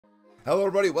Hello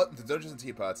everybody, welcome to Dungeons and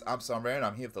Teapots. I'm Sombre and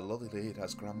I'm here with the lovely lady that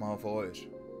has GranmaVoid.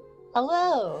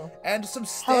 Hello. And some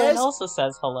Helen stairs... also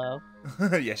says hello.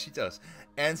 Yeah, she does.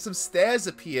 And some stairs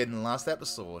appeared in the last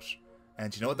episode.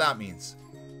 And do you know what that means?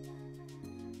 Do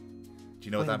you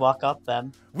know what that means? We walk up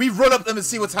them. We run up them and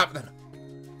see what's happening.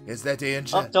 Is there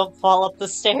danger? Oh, don't fall up the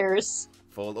stairs.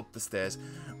 Fall up the stairs.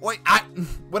 Wait,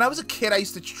 when I was a kid I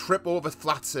used to trip over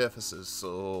flat surfaces,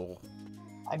 so...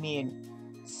 I mean,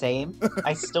 same.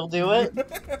 I still do it.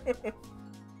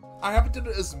 I haven't done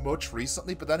it as much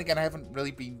recently, but then again, I haven't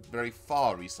really been very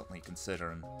far recently,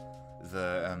 considering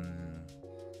the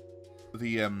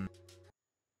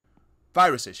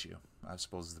virus issue, I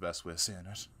suppose is the best way of saying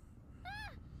it.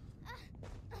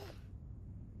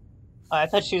 Oh, I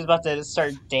thought she was about to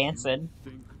start dancing.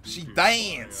 She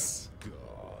dance!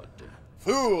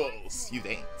 Fools! You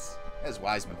dance. There's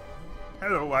Wizeman.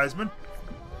 Hello, Wizeman.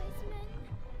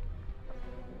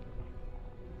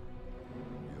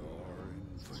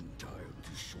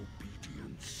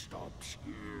 Stops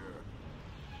here.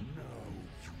 Now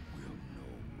you will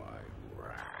know my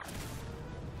wrath.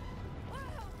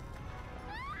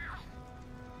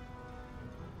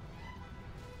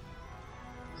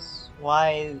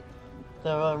 Why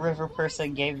the river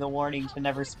person gave the warning to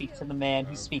never speak to the man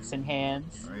who speaks in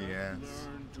hands. Oh, yes.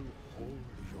 Learn to hold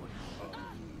your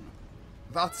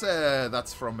tongue.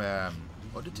 That's from,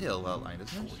 Undertale outline,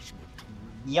 isn't it?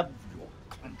 Yep. Your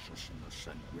consciousness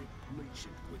and replace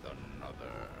it with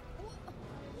another.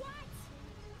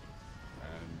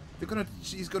 And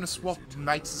She's gonna swap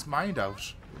Knight's mind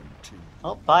out.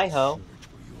 Oh, bye ho. search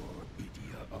for your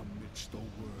idiot amidst the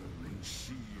whirling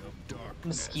sea of darkness.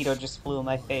 Mosquito just flew in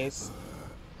my face.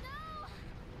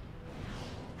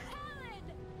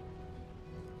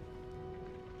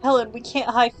 Helen, we can't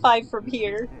high five from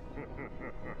here.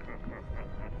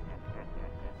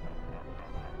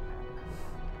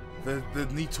 The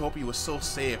Neatopia was so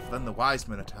safe, then the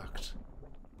Wizeman attacked.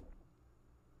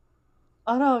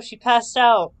 Oh no, she passed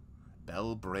out.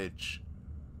 Bell Bridge.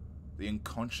 The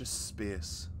unconscious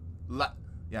space. The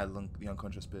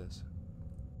unconscious space.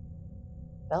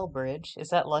 Bell Bridge?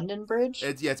 Is that London Bridge?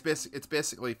 It's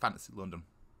basically Fantasy London.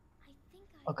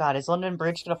 Oh god, is London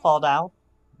Bridge gonna fall down?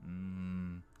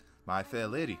 My fair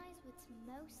lady. What's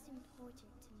most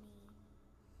important to me.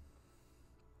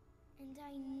 And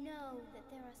I know that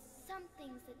there are some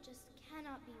things that just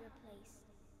cannot be replaced.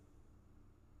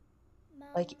 Mom,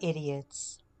 Like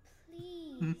idiots.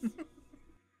 please.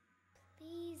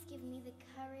 Please give me the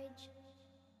courage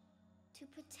to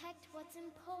protect what's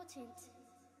important.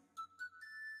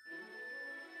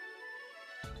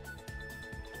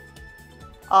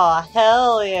 Aw,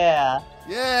 hell yeah!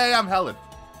 Yay, I'm Helen.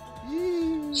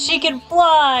 Yee. She can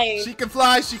fly! She can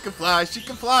fly, she can fly, she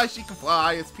can fly, she can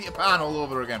fly. It's Peter Pan all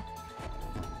over again.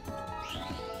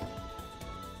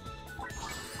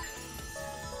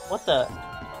 What the?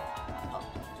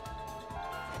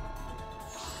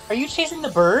 Are you chasing the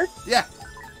bird? Yeah.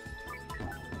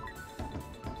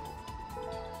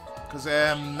 Because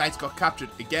Knights got captured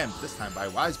again, this time by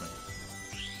Wizeman.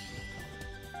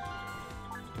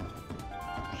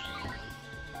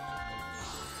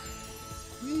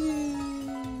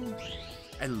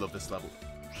 I love this level.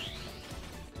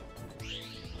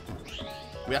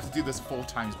 We have to do this 4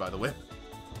 times, by the way.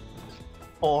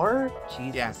 4?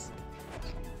 Jesus. Yeah.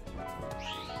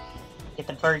 Get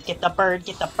the bird, get the bird,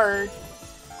 get the bird!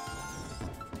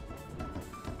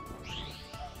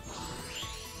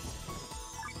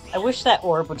 I wish that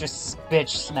orb would just bitch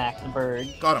smack the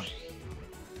bird. Got him.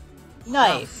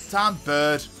 Nice! Time,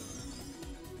 bird.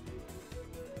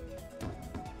 In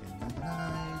the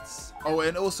nights. Oh,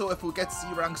 and also, if we get C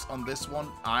ranks on this one,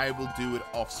 I will do it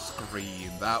off screen.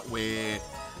 That way,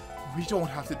 we don't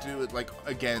have to do it, like,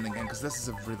 again and again, because this is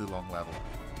a really long level.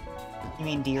 You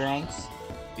mean D ranks?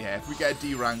 Yeah, if we get a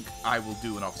D rank, I will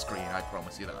do it off screen, I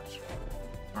promise you that.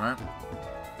 Alright?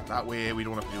 That way, we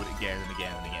don't have to do it again and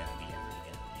again and again and again and again and again and again.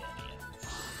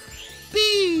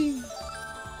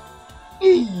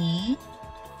 Bee!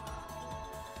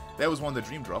 There was one of the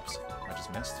dream drops I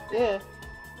just missed. Yeah.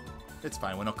 It's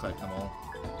fine, we're not collecting them all.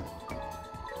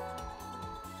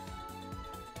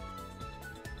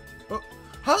 Oh,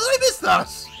 how did I miss that?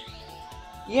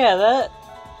 Yeah, that...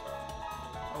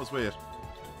 That was weird.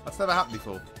 That's never happened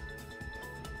before.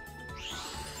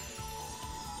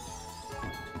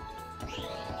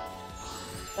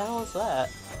 What the hell was that?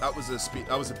 That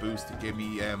was a boost. It gave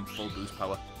me full boost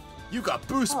power. You got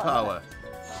boost Oh, power.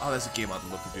 Oh, there's a game I'd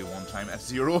love to do one time.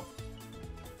 F-Zero.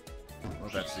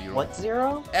 Love F-Zero. What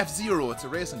Zero? F-Zero. It's a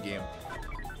racing game.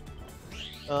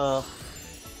 I'm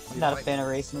not a fan of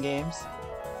racing games.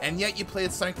 And yet you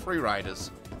played Sonic Free Riders.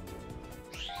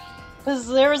 Because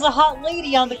there was a hot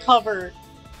lady on the cover.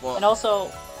 What? And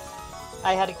also,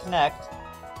 I had a Connect.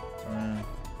 Mm.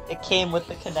 It came with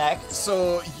the Connect.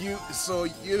 So you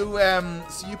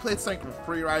played Sonic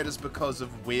Free Riders because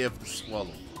of Wave the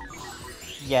Swallow.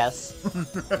 Yes.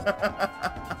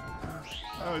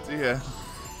 Oh dear.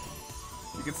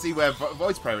 You can see where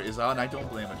voice priorities are, and I don't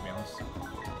blame it, to be honest.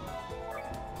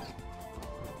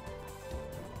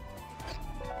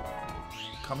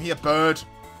 Come here, bird.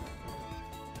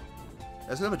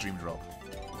 There's another dream drop.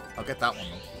 I'll get that one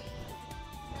though.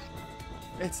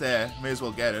 It's there. May as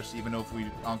well get it, even though if we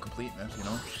aren't completing it, you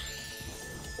know.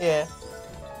 Yeah.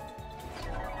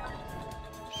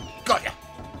 Got ya.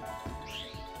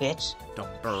 Bitch. Dumb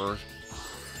bird.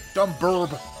 Dumb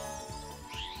burb.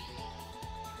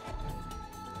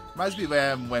 Reminds me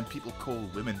of when people call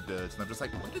women birds, and I'm just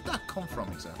like, where did that come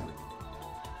from exactly?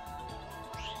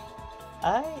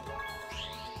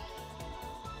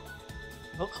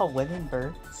 People call women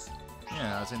birds?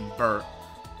 Yeah, as in bird.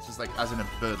 It's just like, as in a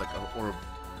bird, like, or...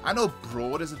 I know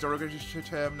broad is a derogatory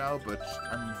term now, but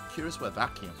I'm curious where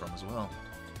that came from as well.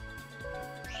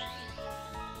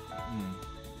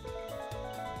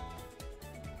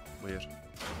 Weird.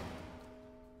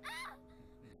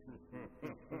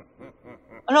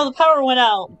 Oh no, the power went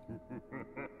out!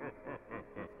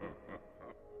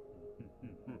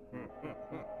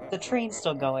 The train's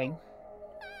still going.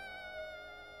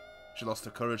 She lost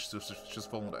her courage, so she's just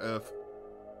fallen to earth.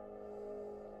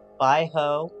 Bye,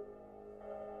 ho.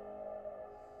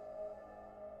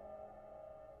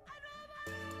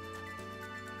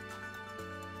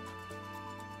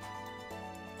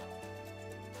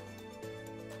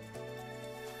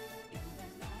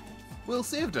 Will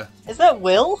saved her. Is that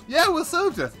Will? Yeah, Will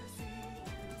saved her.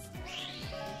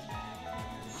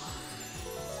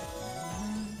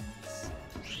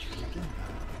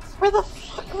 Where the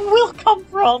fuck did Will come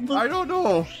from? I don't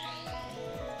know.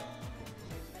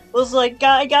 Will's like,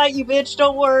 I got you, bitch,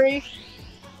 don't worry.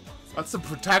 That's the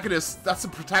protagonist. That's the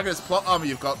protagonist plot armor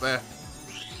you've got there.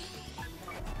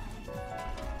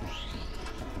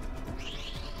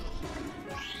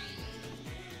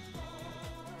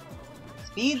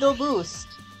 Speed the boost.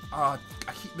 Ah,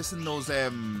 I keep missing those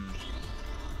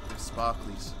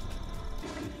sparklies.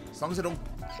 As long as I don't,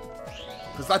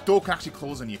 because that door can actually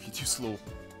close on you if you're too slow.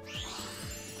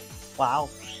 Wow.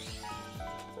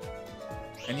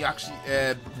 And you actually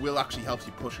will actually help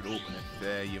you push it open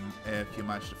if you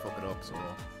manage to fuck it up. So.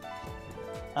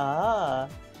 Ah.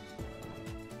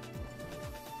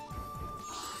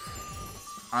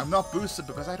 I'm not boosted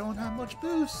because I don't have much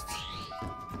boost.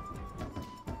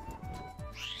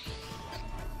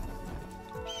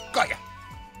 Got ya.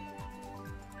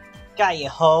 Got you,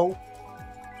 ho.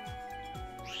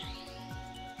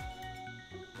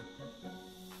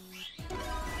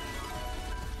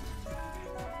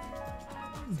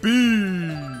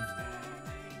 B.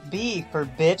 B for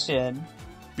bitchin'.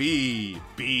 B.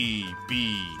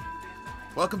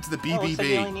 Welcome to the BBB. Oh, looks like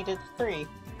you only needed 3.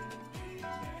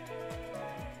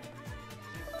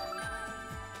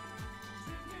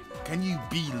 Can you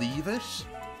believe it?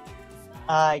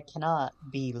 I cannot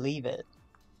believe it.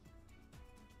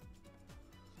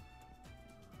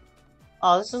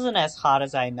 Oh, this isn't as hot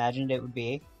as I imagined it would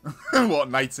be. What,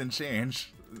 Nights and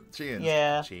Change?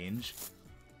 Yeah. Change.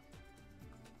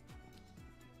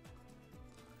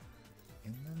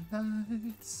 In the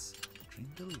nights,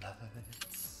 dream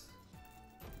delights.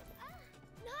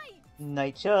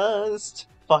 Night just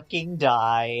fucking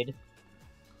died.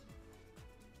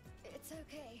 It's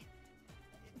okay.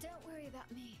 Don't worry about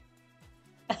me.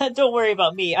 Don't worry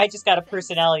about me, I just got a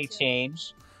personality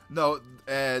change. No,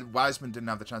 Wizeman didn't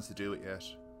have the chance to do it yet.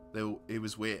 He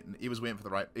was waiting. He was waiting for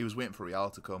Rial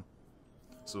to come,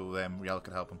 so Rial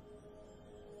could help him.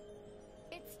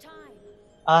 It's time.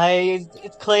 I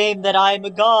claim that I'm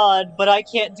a god, but I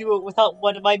can't do it without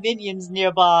one of my minions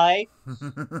nearby.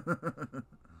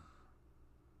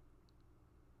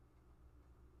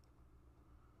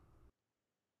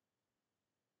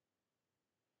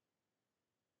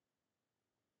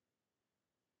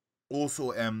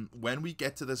 Also, when we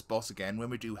get to this boss again, when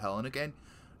we do Helen again,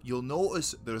 you'll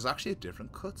notice there's actually a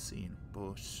different cutscene,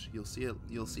 but you'll see it.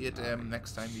 You'll see it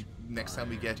next time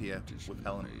we get here with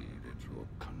Helen.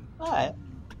 Alright.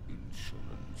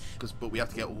 But we have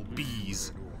to get all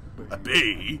B's. A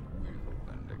B.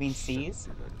 You mean C's?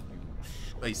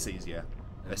 A C's, yeah.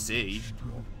 A C.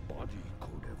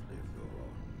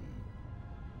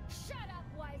 Shut up,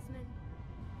 Wizeman.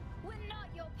 We're not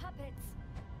your puppets.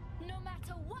 No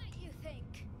matter what you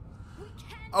think. We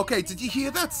can't. Okay, did you hear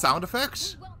that sound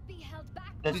effect? We won't be held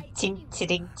back The by tink you.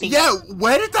 tink tink. Yeah,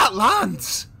 where did that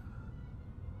land?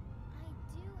 I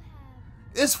do have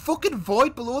There's fucking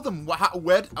void below them.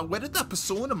 Where did that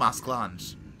persona mask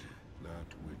land?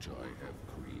 That which I have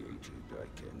created, I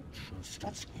can just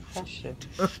That's as easily precious.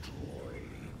 destroy.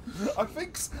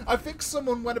 I think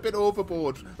someone went a bit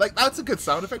overboard. Like, that's a good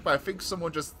sound effect, but I think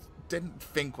someone just didn't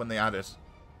think when they had it.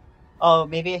 Oh,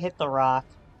 maybe it hit the rock.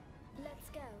 Let's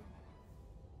go.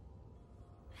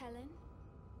 Helen?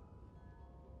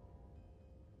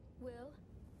 Will?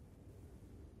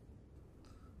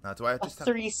 Now, do I A just have...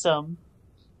 threesome.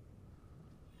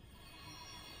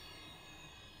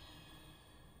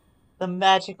 The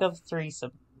magic of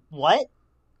threesome. What?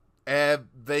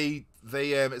 They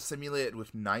simulated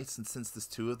with knights, and since there's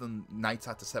two of them, knights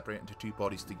had to separate into two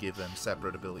bodies to give them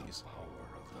separate abilities. Power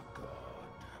of the god.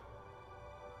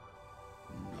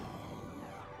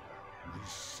 Now,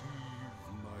 receive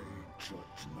my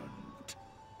judgment.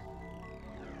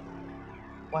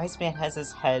 Wizeman has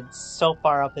his head so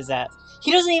far up his ass.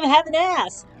 He doesn't even have an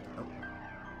ass!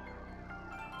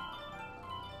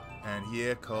 And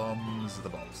here comes the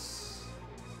boss.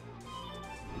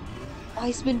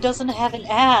 Wizeman doesn't have an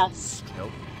ass!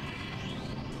 Nope.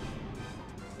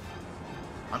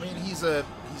 I mean, he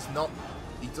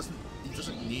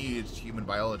doesn't need human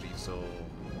biology, so...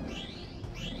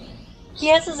 He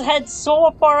has his head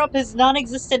so far up his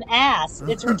non-existent ass.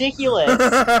 It's ridiculous.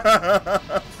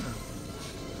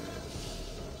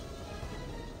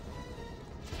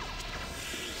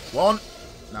 One.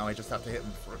 Now I just have to hit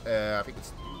him for, I think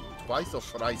it's twice or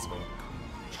thrice. Can't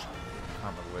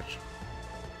remember which.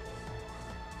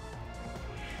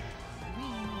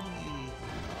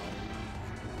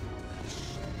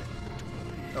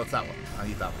 Oh, it's that one. I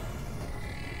need that one.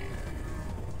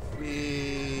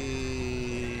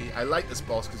 I like this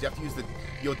boss because you have to use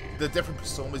the different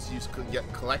personas you get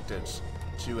collected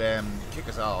to kick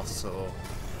his ass. So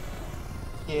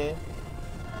Yeah.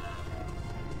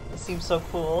 It seems so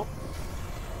cool.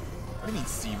 what do you mean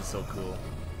seems so cool?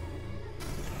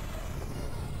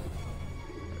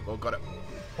 Oh, got it.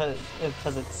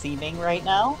 Because it's seeming right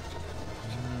now?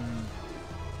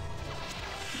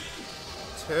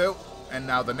 Two. And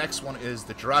now the next one is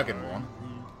the dragon one.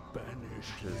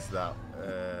 Banished. Which is that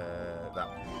one.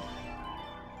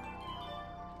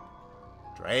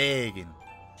 Dragon.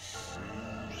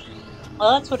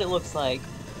 Oh, that's what it looks like.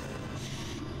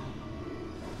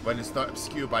 When it's not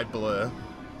obscured by blur.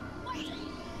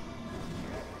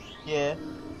 Yeah.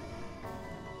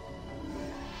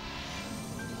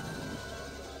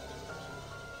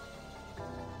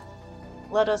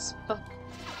 Let us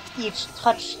each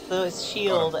touch the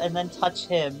shield and then touch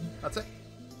him. That's it.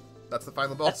 That's the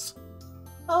final boss.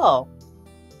 Oh.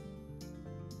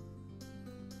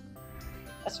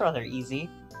 That's rather easy.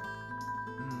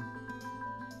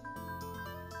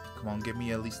 Come on, give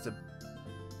me at least a...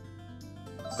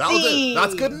 That'll do.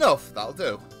 That's good enough. That'll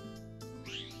do.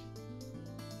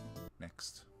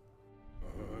 Next.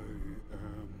 I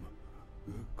am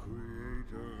the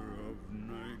creator of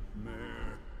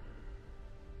nightmare.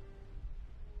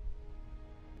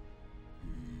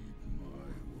 Heed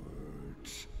my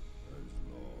words. As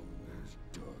long as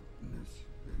darkness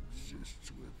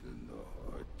exists within the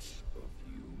hearts of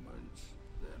humans,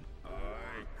 then I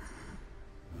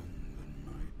and the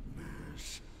nightmares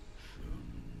shall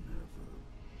never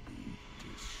be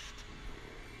destroyed.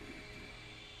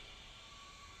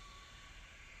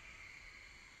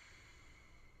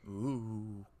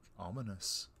 Ooh,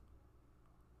 ominous.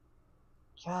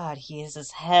 God, he has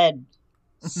his head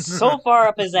so far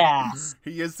up his ass.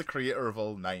 He is the creator of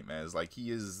all nightmares. Like,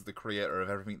 he is the creator of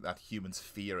everything that humans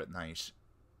fear at night.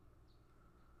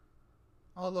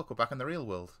 Oh, look, we're back in the real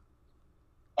world.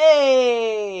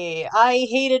 Hey! I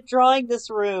hated drawing this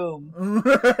room.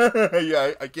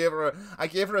 Yeah, I gave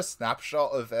her a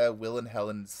snapshot of Will and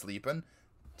Helen sleeping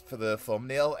for the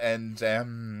thumbnail, and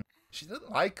she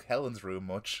didn't like Helen's room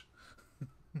much.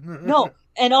 No,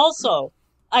 and also,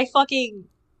 I fucking...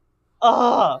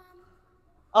 Ugh.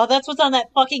 Oh, that's what's on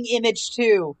that fucking image,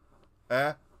 too.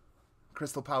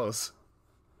 Crystal Palace.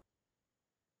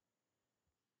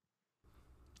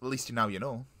 At least you now you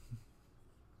know.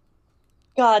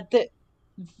 God,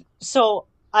 so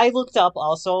I looked up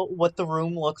also what the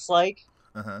room looks like,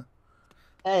 Uh-huh.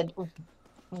 and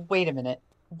wait a minute.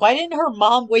 Why didn't her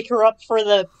mom wake her up for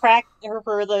the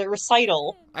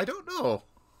recital? I don't know.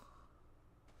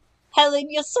 Helen,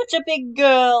 you're such a big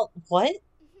girl. What?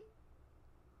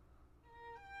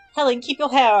 Helen, keep your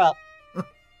hair up.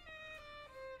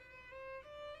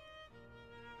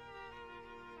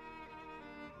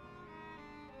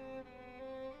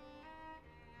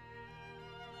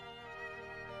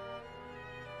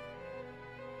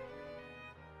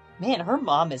 Man, her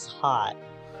mom is hot.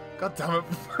 God damn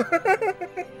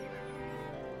it.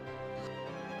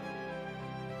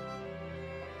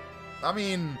 I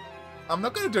mean, I'm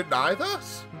not going to deny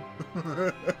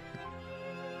that.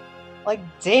 Like,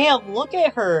 damn, look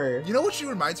at her. You know what she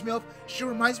reminds me of? She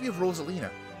reminds me of Rosalina.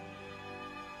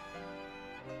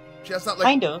 She has that, like...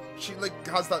 Kind of. She, like,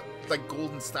 has that, like,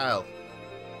 golden style.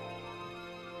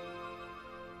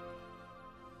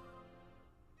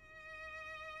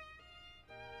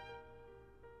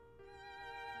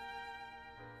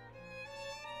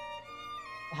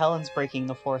 Helen's breaking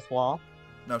the fourth wall.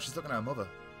 No, she's looking at her mother.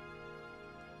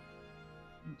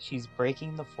 She's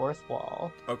breaking the fourth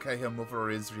wall. Okay, her mother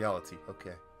is reality.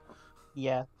 Okay.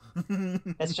 Yeah.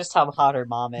 That's just how hot her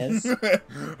mom is.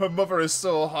 Her mother is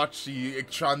so hot, she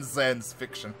transcends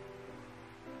fiction.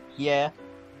 Yeah.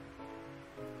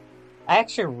 I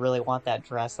actually really want that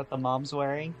dress that the mom's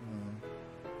wearing.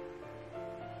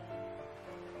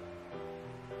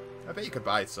 I bet you could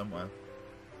buy it somewhere.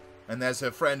 And there's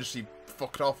her friend she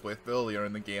fucked off with earlier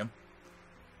in the game.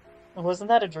 Wasn't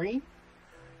that a dream?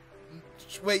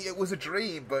 Wait, it was a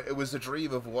dream, but it was a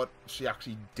dream of what she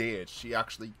actually did. She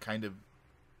actually kind of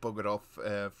buggered off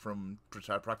from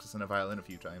practicing a violin a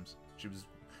few times. She was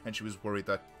worried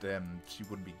that she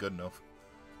wouldn't be good enough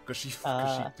because she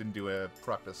didn't do a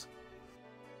practice.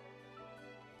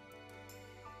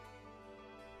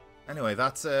 Anyway,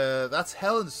 that's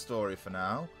Helen's story for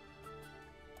now.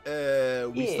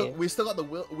 We still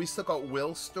got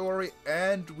Will's story,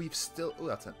 and we've still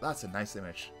that's a nice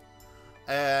image.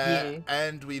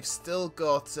 And we've still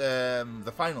got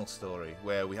the final story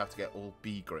where we have to get all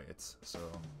B grades. So,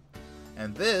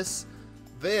 and this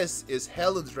is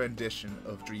Helen's rendition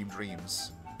of Dream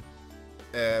Dreams.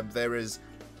 There is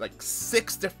like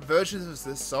 6 different versions of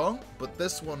this song, but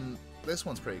this one's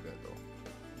pretty good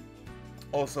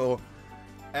though. Also,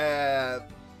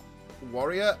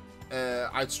 Warrior,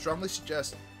 I'd strongly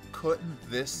suggest cutting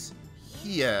this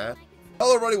here.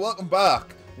 Hello everybody, welcome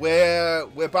back.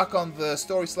 We're back on the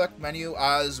story select menu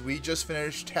as we just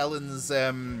finished Helen's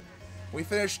we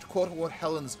finished quote-unquote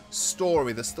Helen's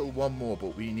story. There's still one more,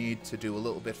 but we need to do a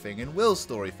little bit thing in Will's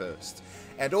story first.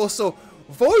 And also,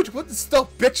 Void wouldn't stop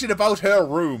bitching about her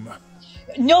room.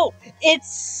 No, it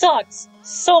sucks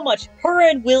so much. Her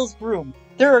and Will's room.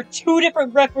 There are 2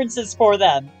 different references for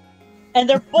them. And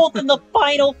they're both in the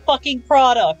final fucking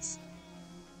products.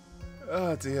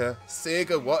 Oh dear.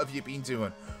 Sega, what have you been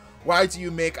doing? Why do you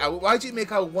make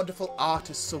our wonderful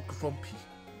artist so grumpy?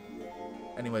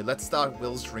 Anyway, let's start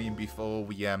Will's dream before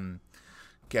we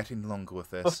get in longer with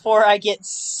this. Before I get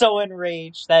so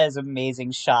enraged. That is an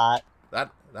amazing shot.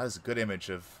 That is a good image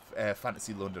of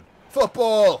Fantasy London.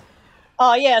 Football!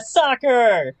 Oh yeah,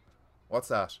 soccer! What's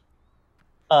that?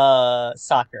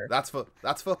 Soccer. That's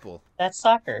football. That's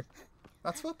soccer.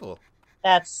 That's football.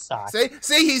 That's soccer.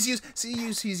 See he's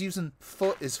using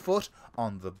his foot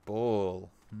on the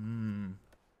ball.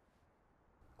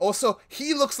 Also,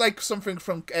 he looks like something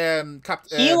from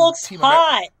he looks Team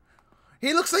hot.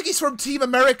 He looks like he's from Team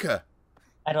America.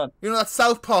 I don't. You know that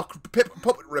South Park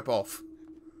puppet ripoff.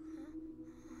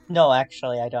 No,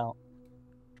 actually, I don't.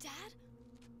 Dad?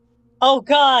 Oh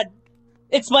God,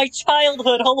 it's my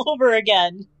childhood all over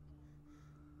again.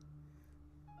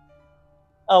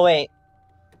 Oh wait.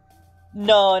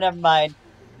 No, never mind.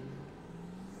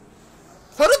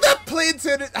 How did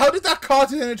that car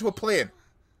turn into a plane?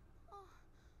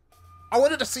 I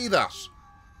wanted to see that.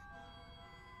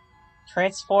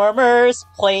 Transformers,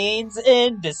 planes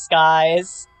in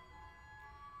disguise.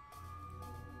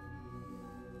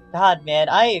 God, man,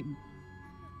 I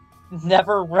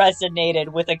never resonated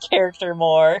with a character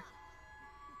more.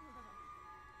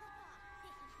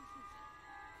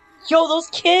 Yo, those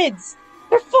kids!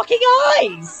 Their fucking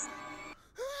eyes!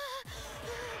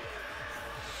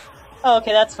 Oh,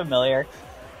 okay, that's familiar.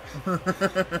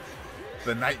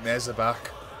 The nightmares are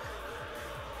back.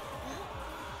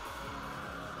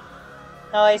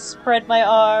 Now I spread my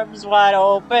arms wide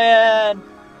open.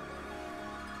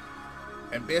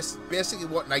 And basically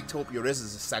what Nightopia is a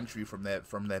sanctuary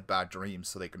from their bad dreams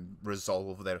so they can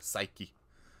resolve their psyche.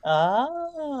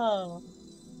 Oh.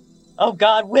 Oh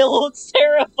God, Will looks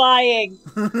terrifying!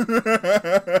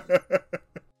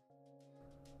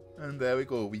 And there we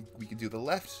go, we can do the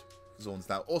left zones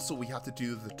now. Also, we have to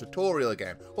do the tutorial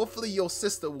again. Hopefully your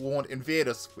sister won't invade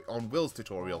us on Will's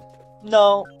tutorial.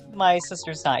 No, my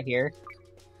sister's not here.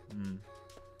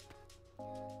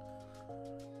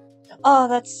 Oh,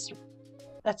 that's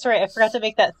right. I forgot to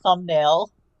make that thumbnail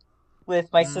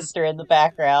with my sister in the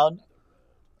background.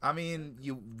 I mean,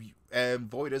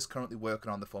 Void is currently working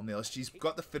on the thumbnail. She's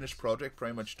got the finished project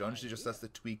pretty much done. She just has to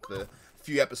tweak the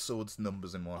few episodes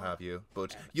numbers and what have you.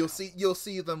 But you'll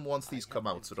see them once these come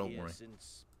out, so don't worry.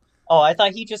 Oh, I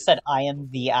thought he just said I am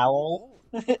the owl.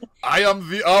 I am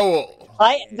the owl.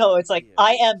 No, it's like,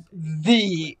 I am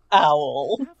the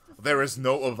owl. There is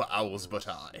no other owls but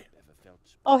I.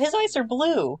 Oh, his eyes are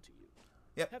blue.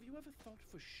 Yep. Have you ever thought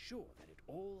for sure that it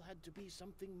all had to be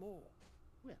something more?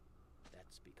 Well,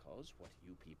 that's because what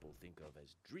you people think of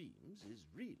as dreams is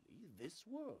really this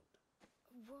world.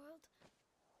 World?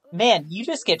 Man, you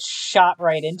just get shot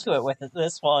right into it with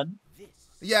this one. This.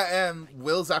 Yeah,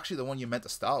 Will's actually the one you meant to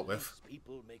start with.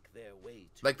 People make their way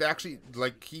to Like, they actually,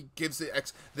 like, he gives the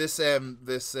this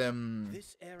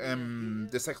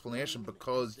explanation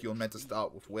because you're meant to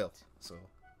start with Will, so.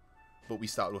 But we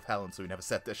started with Helen, so we never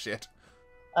said this shit.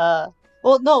 Well,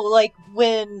 no, like,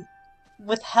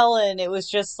 with Helen, it was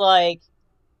just like,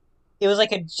 it was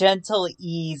like a gentle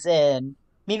ease in.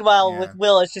 Meanwhile, with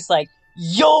Will, it's just like,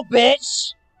 yo,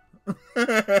 bitch!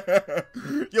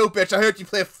 Yo, bitch, I heard you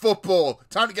play football.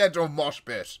 Time to get into a mosh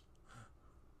pit.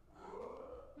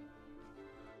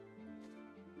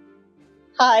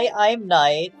 Hi, I'm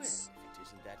NiGHTS.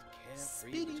 Isn't that carefree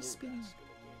Spinny, little spinny. rascal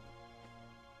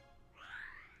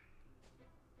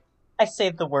I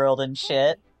saved the world and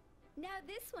shit. Now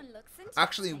this one looks interesting.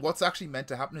 Actually, what's actually meant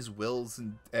to happen is Will's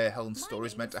and Helen's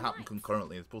stories meant to happen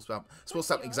concurrently. It's supposed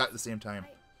to happen exactly at the same time.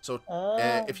 So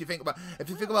if you think about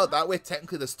it that way,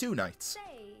 technically there's two nights,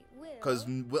 because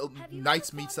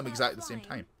nights meets them exactly at the same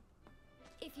time.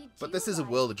 But this is a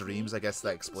world of dreams, I guess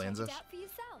that explains it.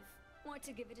 Want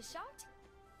to give it a shot?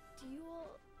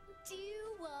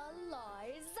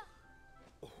 Dualize.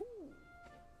 Oh,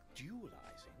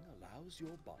 dualizing allows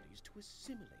your bodies to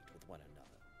assimilate with one another.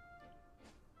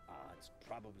 It's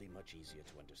probably much easier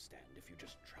to understand if you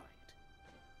just try it.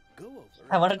 Go over.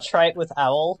 I want to try it with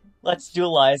Owl. Let's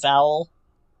dualize Owl.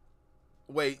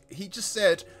 Wait, he just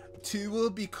said two will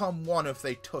become one if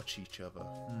they touch each other.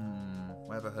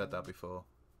 Never heard that before.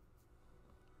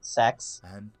 Sex.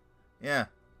 And yeah,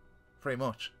 pretty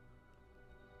much.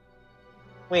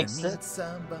 Wait, I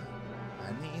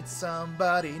need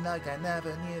somebody like I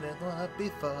never needed one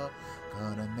before.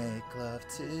 Gonna make love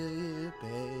to you,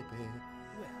 baby.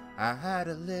 I had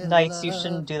a little NiGHTS, you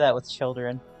shouldn't do that with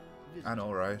children. I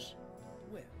know, right?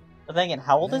 But then again,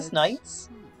 how old is NiGHTS?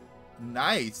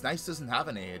 NiGHTS doesn't have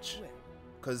an age,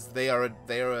 because they are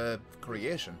a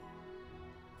creation.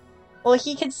 Well,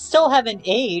 he can still have an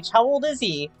age. How old is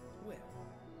he?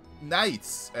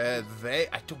 NiGHTS,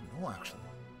 I don't know actually.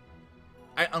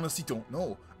 I honestly don't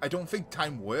know. I don't think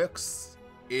time works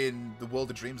in the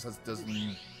world of dreams as it does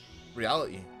in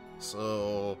reality.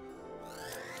 So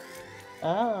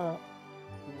Oh.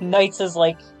 NiGHTS is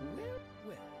like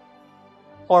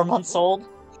 4 months old.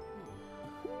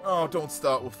 oh, don't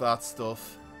start with that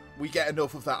stuff. We get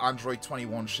enough of that Android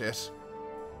 21 shit.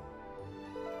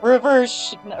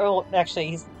 Reverse. Oh,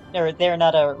 actually, they're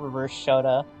not a reverse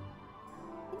Shota.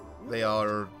 They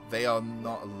are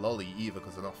not a lolly either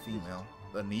because they're not female.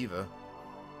 They're neither.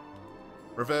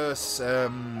 Reverse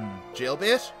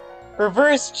jailbait.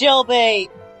 Reverse jailbait.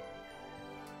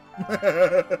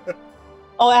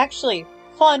 Oh, actually,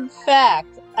 fun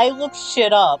fact. I looked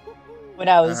shit up when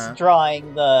I was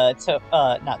drawing the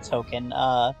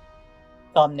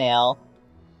thumbnail,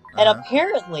 and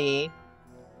apparently,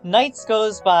 NiGHTS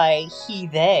goes by he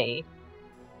they.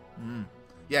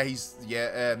 Yeah,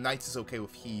 NiGHTS is okay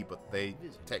with he, but they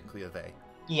technically are they.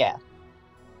 Yeah.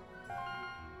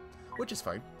 Which is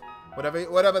fine.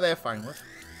 Whatever they're fine with.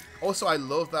 Also, I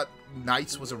love that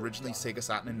NiGHTS was originally Sega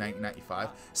Saturn in 1995.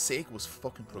 Sega was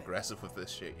fucking progressive with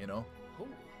this shit, you know?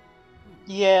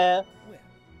 Yeah.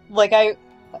 Like, I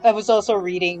was also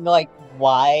reading, like,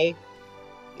 why.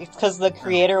 It's because the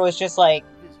creator was just like,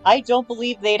 I don't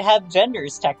believe they'd have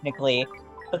genders, technically.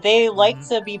 But they like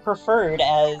to be preferred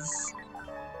as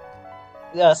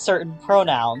certain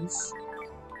pronouns.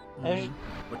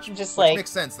 Which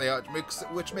makes sense.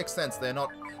 Which makes sense. They're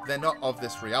not of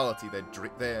this reality.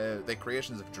 They're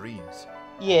creations of dreams.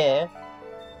 Yeah.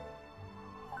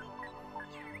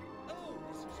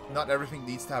 Not everything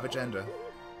needs to have a gender.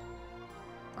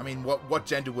 I mean, what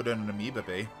gender would an amoeba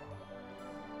be?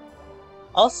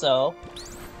 Also,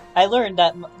 I learned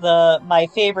that my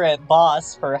favorite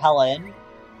boss for Helen,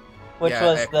 which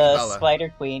was the Spider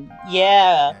Queen.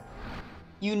 Yeah.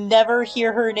 You never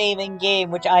hear her name in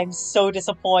game, which I'm so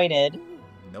disappointed.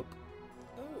 Nope.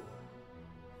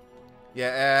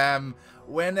 Yeah,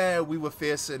 when we were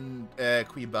facing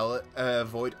Queen Bella,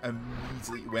 Void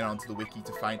immediately went onto the wiki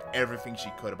to find everything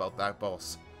she could about that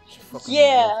boss. She fucking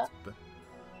loved.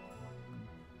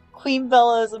 Queen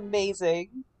Bella is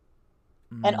amazing.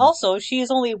 And also, she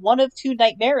is only one of 2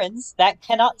 Nightmarens that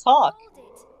cannot talk.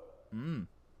 You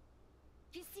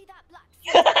see that black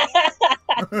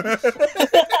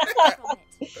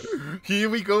Here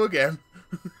we go again.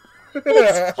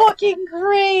 It's fucking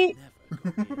great!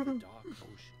 Never go near the dark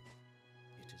ocean.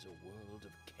 It is a world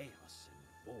of chaos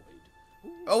and void. Who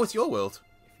Oh, it's your world. if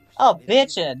you Oh, stay there,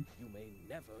 bitchin'. you may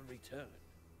never return.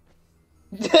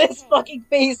 His fucking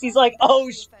face, he's like,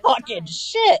 oh, fucking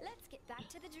shit! Let's get back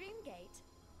to the dream gate.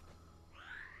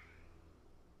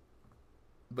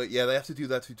 But yeah, they have to do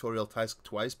that tutorial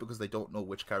twice because they don't know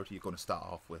which character you're going to start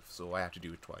off with. So I have to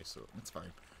do it twice. So it's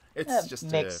fine. It's That just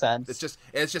makes sense. It's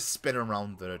just spinning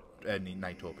around the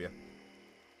NiGHTopia.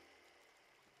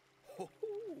 Oh,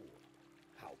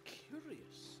 how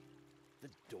curious. The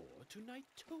door to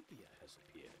NiGHTopia has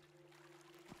appeared.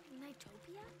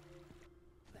 Nightopia?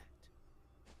 That.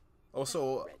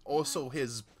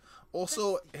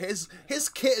 His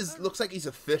kit looks like he's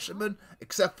a fisherman,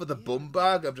 except for the bum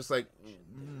bag. I'm just like,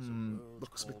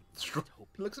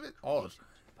 looks a bit odd.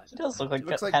 He does look like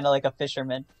Looks like- kind of like a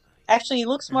fisherman. Actually, he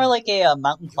looks more like a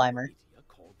mountain climber.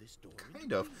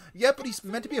 Kind of. Yeah, but he's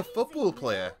meant to be a football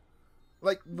player.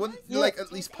 Like, wouldn't like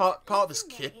at least part of his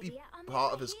kit be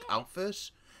part of his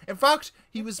outfit? In fact,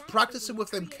 he was practicing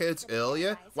with them kids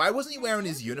earlier. Why wasn't he wearing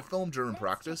his uniform during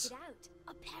practice?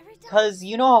 Because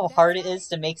you know how hard it is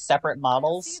to make separate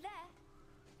models?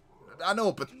 I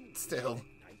know, but still.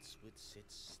 Knights would sit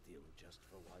still just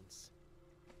for once.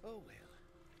 Oh well.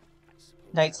 I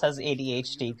suppose Knights has I'll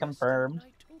ADHD confirmed.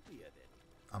 NiGHTopia then.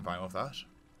 I'm fine with that.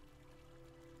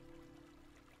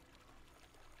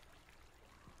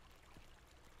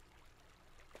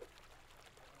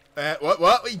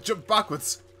 What? He jumped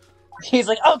backwards. He's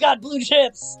like, oh god, blue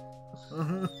chips!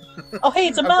 Oh hey,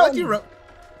 it's a I'm glad mountain!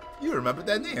 you remembered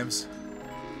their names.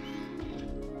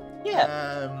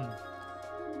 Yeah.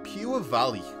 Pure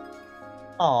Valley.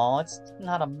 Oh, it's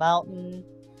not a mountain.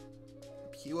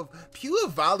 Pure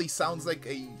Valley sounds like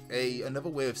a another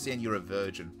way of saying you're a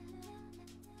virgin.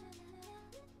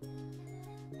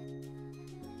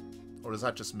 Or is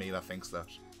that just me that thinks that?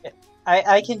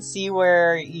 I can see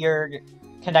where you're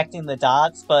connecting the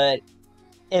dots, but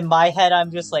in my head,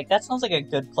 I'm just like, that sounds like a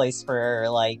good place for,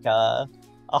 like, a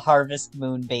Harvest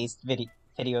Moon-based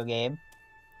video game.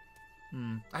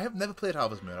 I have never played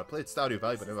Harvest Moon. I played Stardew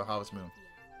Valley, but never Harvest Moon.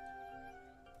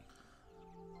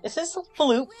 Is this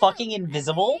flute fucking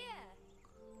invisible?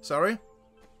 Sorry?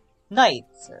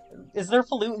 Knights. Is their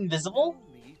flute invisible?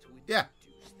 Yeah.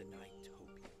 The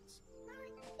NiGHTopians.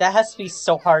 That has to be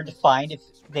so hard to find if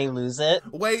they lose it.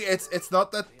 Wait, it's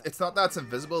not that it's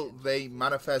invisible. They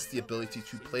manifest the ability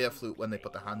to play a flute when they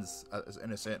put their hands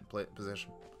in a certain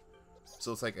position.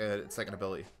 So it's like an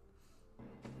ability.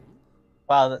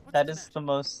 Wow, that is the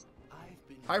most... I've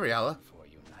been Hi, Riala. for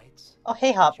you, knights. Oh,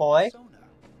 hey, hot boy. Sonar.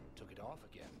 Took it off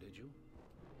again, did you?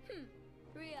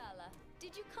 Riala,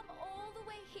 did you come all the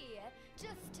way here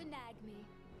just to nag me?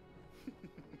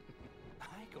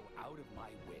 I go out of my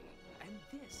way, and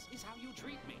this is how you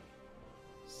treat me.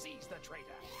 Seize the traitor.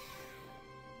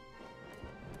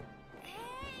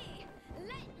 Hey!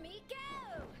 Let me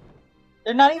go!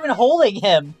 They're not even holding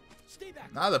him. Stay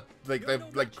back. Nah, they're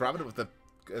like grabbing it with the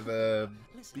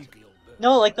Listen beak. to the old bird.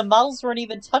 No, like, the models weren't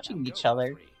even touching Now each go, other.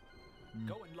 Valkyrie.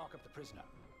 Go and lock up the prisoner.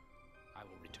 I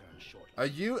will return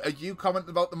shortly. Are you commenting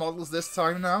about the models this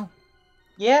time now?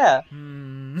 Yeah.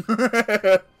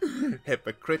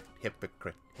 Hypocrite.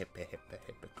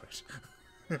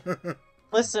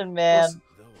 Listen, man.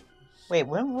 Those Wait,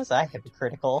 when was I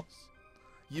hypocritical?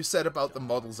 You said about the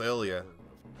models earlier. of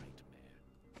nightmare.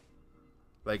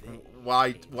 Like,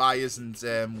 why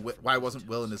wasn't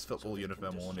Will in his football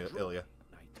uniform on earlier?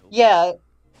 Yeah,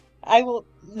 I will...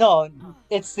 No,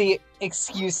 it's the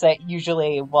excuse that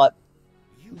usually what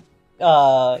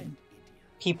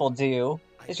people do.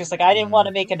 It's just like, I didn't want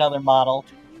to make another model.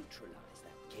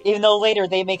 Even though later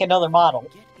they make another model.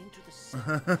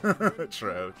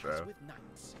 True. With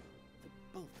knights, the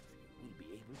both of you will be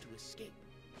able to escape.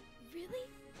 Really?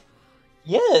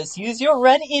 Yes, use your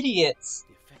red idiots.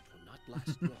 The effect will not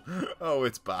last long. Oh,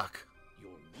 it's back.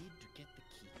 You'll need to get the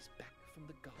keys back from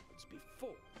the gods before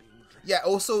being dressed. Yeah.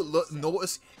 Also, look,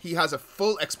 notice he has a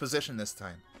full exposition this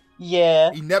time.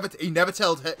 Yeah. He never didn't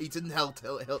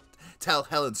tell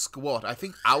Helen squat. I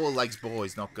think Owl likes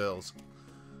boys, not girls.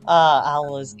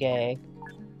 Owl is gay.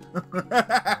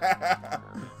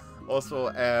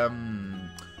 Also,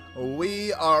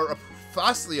 we are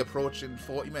fastly approaching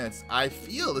 40 minutes. I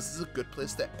feel this is a good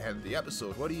place to end the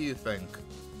episode. What do you think?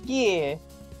 Yeah.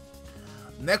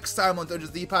 Next time on Dungeons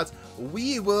 & D-Pads,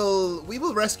 we will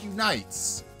rescue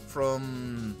Knights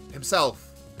from himself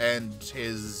and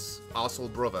his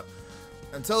arsehole brother.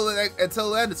 Until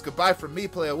then, it's goodbye from me,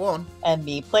 Player 1. And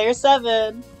me, Player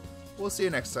 7. We'll see you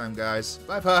next time, guys.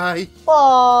 Bye-bye.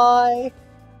 Bye.